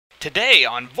Today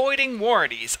on Voiding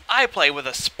Warranties, I play with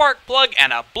a spark plug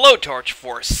and a blowtorch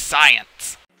for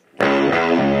science.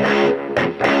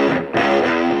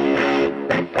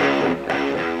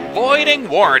 Voiding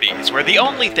Warranties, where the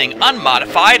only thing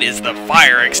unmodified is the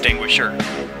fire extinguisher.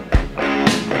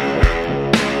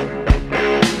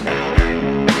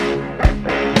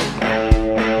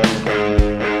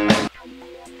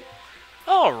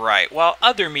 Alright, while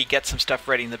other me gets some stuff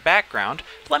ready in the background,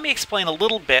 let me explain a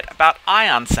little bit about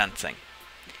ion sensing.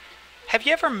 Have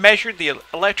you ever measured the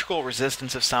electrical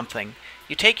resistance of something?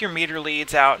 You take your meter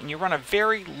leads out and you run a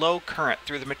very low current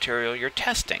through the material you're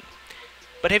testing.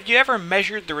 But have you ever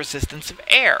measured the resistance of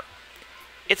air?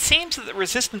 It seems that the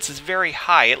resistance is very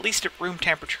high, at least at room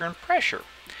temperature and pressure.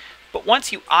 But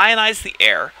once you ionize the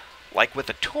air, like with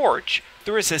a torch,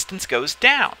 the resistance goes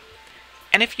down.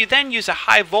 And if you then use a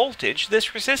high voltage,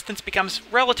 this resistance becomes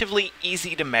relatively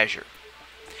easy to measure.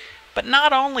 But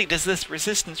not only does this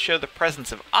resistance show the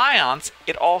presence of ions,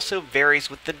 it also varies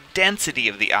with the density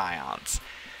of the ions.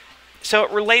 So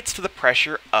it relates to the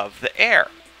pressure of the air.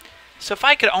 So if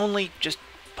I could only just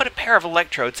put a pair of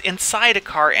electrodes inside a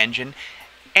car engine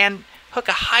and hook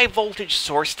a high voltage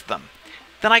source to them,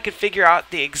 then I could figure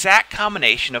out the exact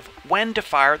combination of when to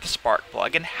fire the spark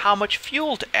plug and how much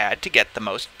fuel to add to get the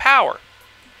most power.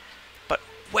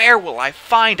 Where will I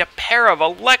find a pair of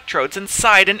electrodes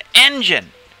inside an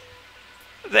engine?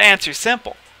 The answer's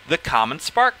simple: the common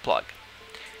spark plug.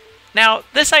 Now,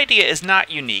 this idea is not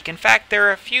unique. In fact, there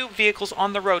are a few vehicles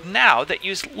on the road now that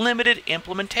use limited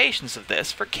implementations of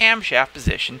this for camshaft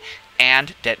position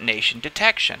and detonation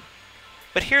detection.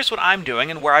 But here's what I'm doing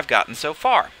and where I've gotten so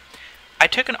far. I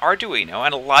took an Arduino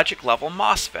and a logic level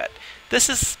MOSFET. This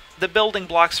is the building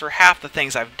blocks for half the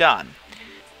things I've done.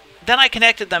 Then I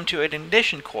connected them to an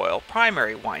ignition coil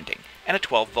primary winding and a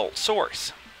 12-volt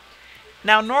source.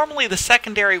 Now normally the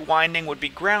secondary winding would be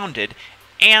grounded,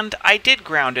 and I did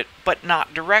ground it, but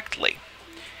not directly.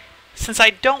 Since I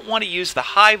don't want to use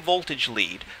the high voltage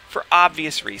lead, for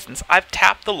obvious reasons, I've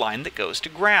tapped the line that goes to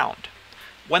ground.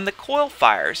 When the coil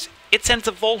fires, it sends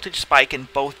a voltage spike in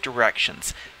both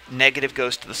directions. Negative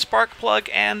goes to the spark plug,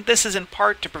 and this is in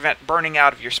part to prevent burning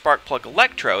out of your spark plug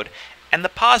electrode, and the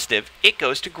positive, it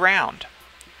goes to ground.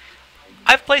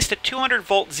 I've placed a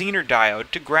 200-volt Zener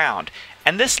diode to ground,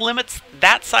 and this limits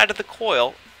that side of the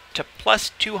coil to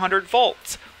plus 200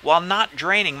 volts, while not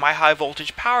draining my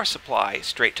high-voltage power supply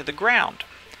straight to the ground.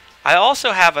 I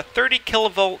also have a 30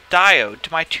 kilovolt diode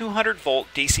to my 200-volt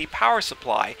DC power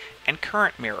supply and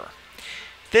current mirror.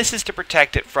 This is to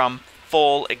protect it from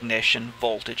full ignition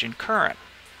voltage and current.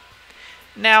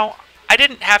 Now, I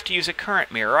didn't have to use a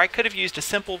current mirror. I could have used a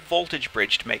simple voltage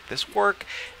bridge to make this work.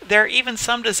 There are even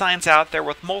some designs out there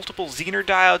with multiple Zener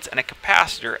diodes and a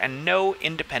capacitor and no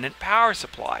independent power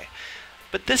supply.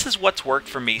 But this is what's worked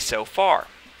for me so far.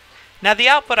 Now the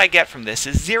output I get from this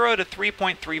is 0 to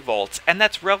 3.3 volts, and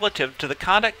that's relative to the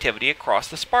conductivity across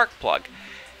the spark plug.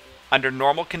 Under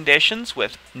normal conditions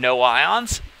with no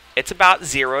ions, it's about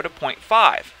 0 to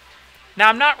 0.5. Now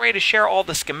I'm not ready to share all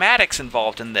the schematics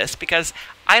involved in this because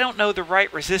I don't know the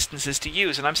right resistances to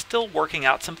use, and I'm still working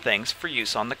out some things for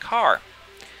use on the car.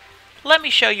 Let me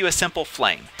show you a simple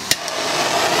flame.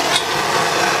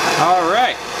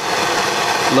 Alright,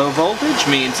 low voltage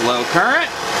means low current.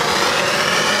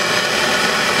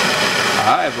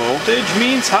 High voltage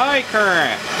means high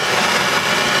current.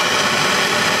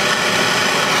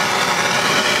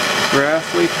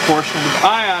 Roughly proportional to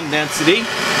ion density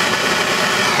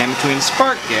and between the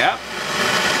spark gap.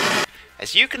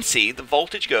 As you can see, the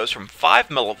voltage goes from 5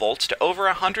 millivolts to over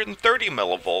 130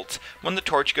 millivolts when the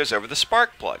torch goes over the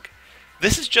spark plug.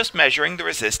 This is just measuring the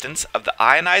resistance of the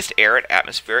ionized air at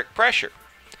atmospheric pressure.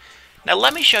 Now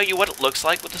let me show you what it looks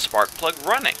like with the spark plug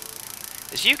running.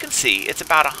 As you can see, it's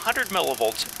about 100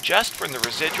 millivolts just from the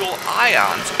residual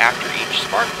ions after each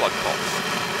spark plug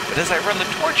pulse. But as I run the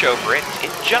torch over it,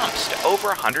 it jumps to over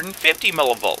 150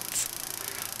 millivolts.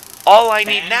 All I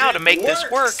need now to make this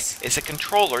work is a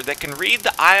controller that can read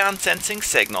the ion sensing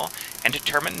signal and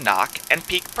determine knock and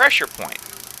peak pressure point.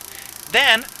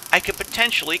 Then I could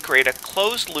potentially create a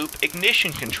closed loop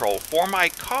ignition control for my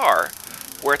car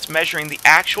where it's measuring the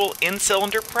actual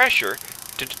in-cylinder pressure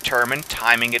to determine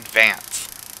timing advance.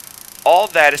 All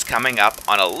that is coming up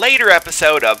on a later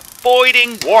episode of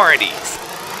Voiding Warranties.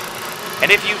 And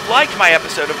if you've liked my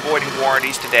episode of Voiding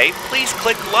Warranties today, please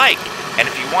click like. And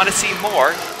if you want to see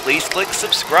more, please click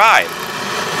subscribe.